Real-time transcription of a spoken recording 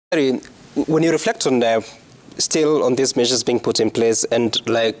When you reflect on still on these measures being put in place, and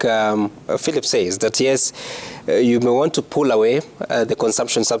like Philip says, that yes, you may want to pull away the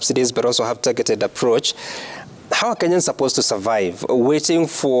consumption subsidies, but also have targeted approach. How are Kenyans supposed to survive, waiting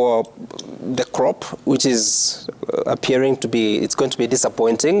for the crop, which is appearing to be, it's going to be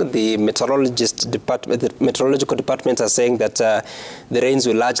disappointing? The meteorological department are saying that the rains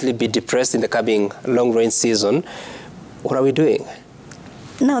will largely be depressed in the coming long rain season. What are we doing?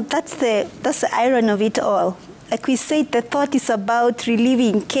 No, that's the irony of it all. Like we said, the thought is about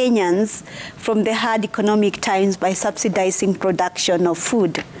relieving Kenyans from the hard economic times by subsidizing production of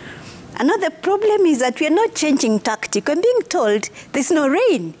food. Another problem is that we are not changing tactic. We're being told there's no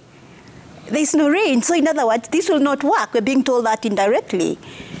rain. There's no rain. So in other words, this will not work. We're being told that indirectly.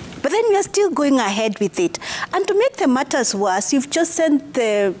 But then we are still going ahead with it. And to make the matters worse, you've just sent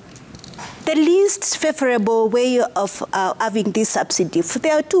the least favorable way of having this subsidy.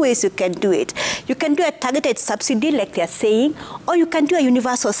 There are two ways you can do it. You can do a targeted subsidy, like they're saying, or you can do a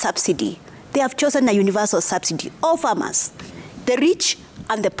universal subsidy. They have chosen a universal subsidy. All farmers, the rich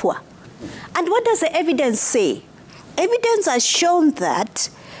and the poor. And what does the evidence say? Evidence has shown that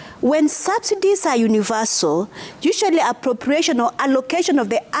when subsidies are universal, usually appropriation or allocation of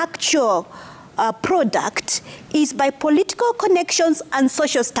the actual product is by political connections and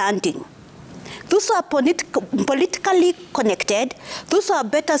social standing. Those who are politically connected, those who are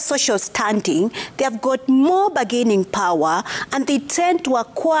better social standing, they have got more bargaining power and they tend to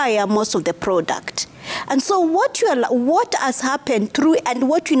acquire most of the product. And so what has happened through, and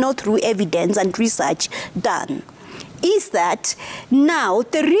what we know through evidence and research done, is that now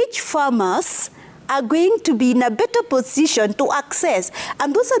the rich farmers are going to be in a better position to access.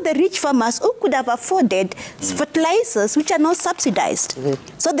 And those are the rich farmers who could have afforded fertilizers which are not subsidized.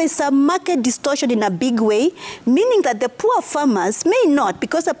 So there's a market distortion in a big way, meaning that the poor farmers may not,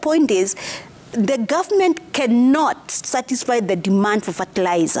 because the point is the government cannot satisfy the demand for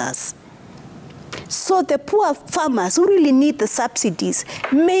fertilizers. So the poor farmers who really need the subsidies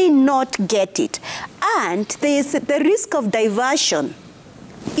may not get it. And there is the risk of diversion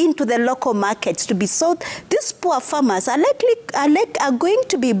into the local markets to be sold. These poor farmers are going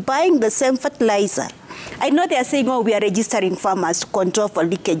to be buying the same fertilizer. I know they are saying, oh, we are registering farmers to control for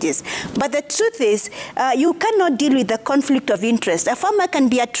leakages. But the truth is, you cannot deal with the conflict of interest. A farmer can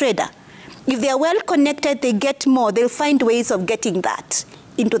be a trader. If they are well connected, they get more. They'll find ways of getting that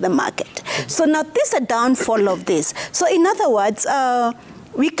into the market. So now this is a downfall of this. So in other words,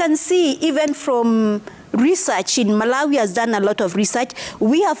 we can see even from research, in Malawi has done a lot of research.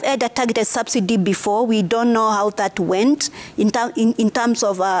 We have had a targeted subsidy before. We don't know how that went in terms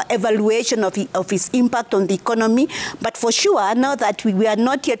of evaluation of its impact on the economy. But for sure, now that we are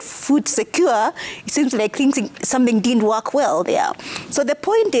not yet food secure, it seems like something didn't work well there. So the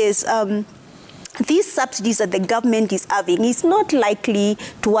point is, these subsidies that the government is having is not likely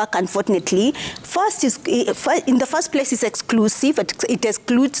to work, unfortunately. In the first place, it's exclusive. It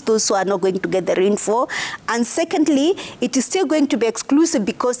excludes those who are not going to get the rainfall. And secondly, it is still going to be exclusive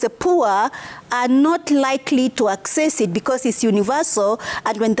because the poor are not likely to access it because it's universal.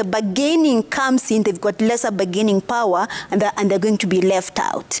 And when the bargaining comes in, they've got lesser bargaining power and they're going to be left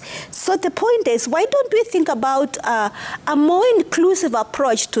out. So the point is, why don't we think about a more inclusive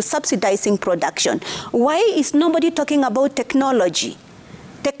approach to subsidizing production? Why is nobody talking about technology?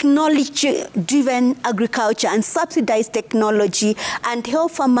 Technology-driven agriculture and subsidized technology and help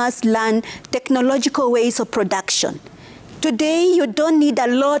farmers learn technological ways of production. Today, you don't need a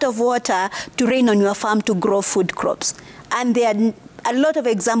lot of water to rain on your farm to grow food crops. And there are a lot of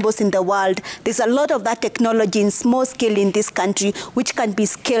examples in the world. There's a lot of that technology in small scale in this country which can be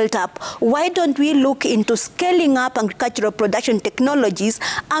scaled up. Why don't we look into scaling up agricultural production technologies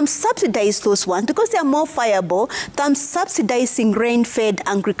and subsidize those ones? Because they are more viable than subsidizing rain-fed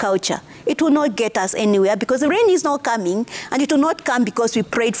agriculture. It will not get us anywhere because the rain is not coming, and it will not come because we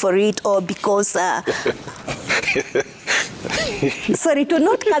prayed for it or because... Sorry, it will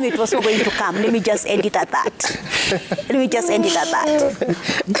not come, it was not going to come. Let me just end it at that. Let me just end it at that.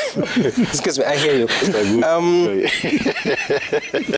 Excuse me, I hear you.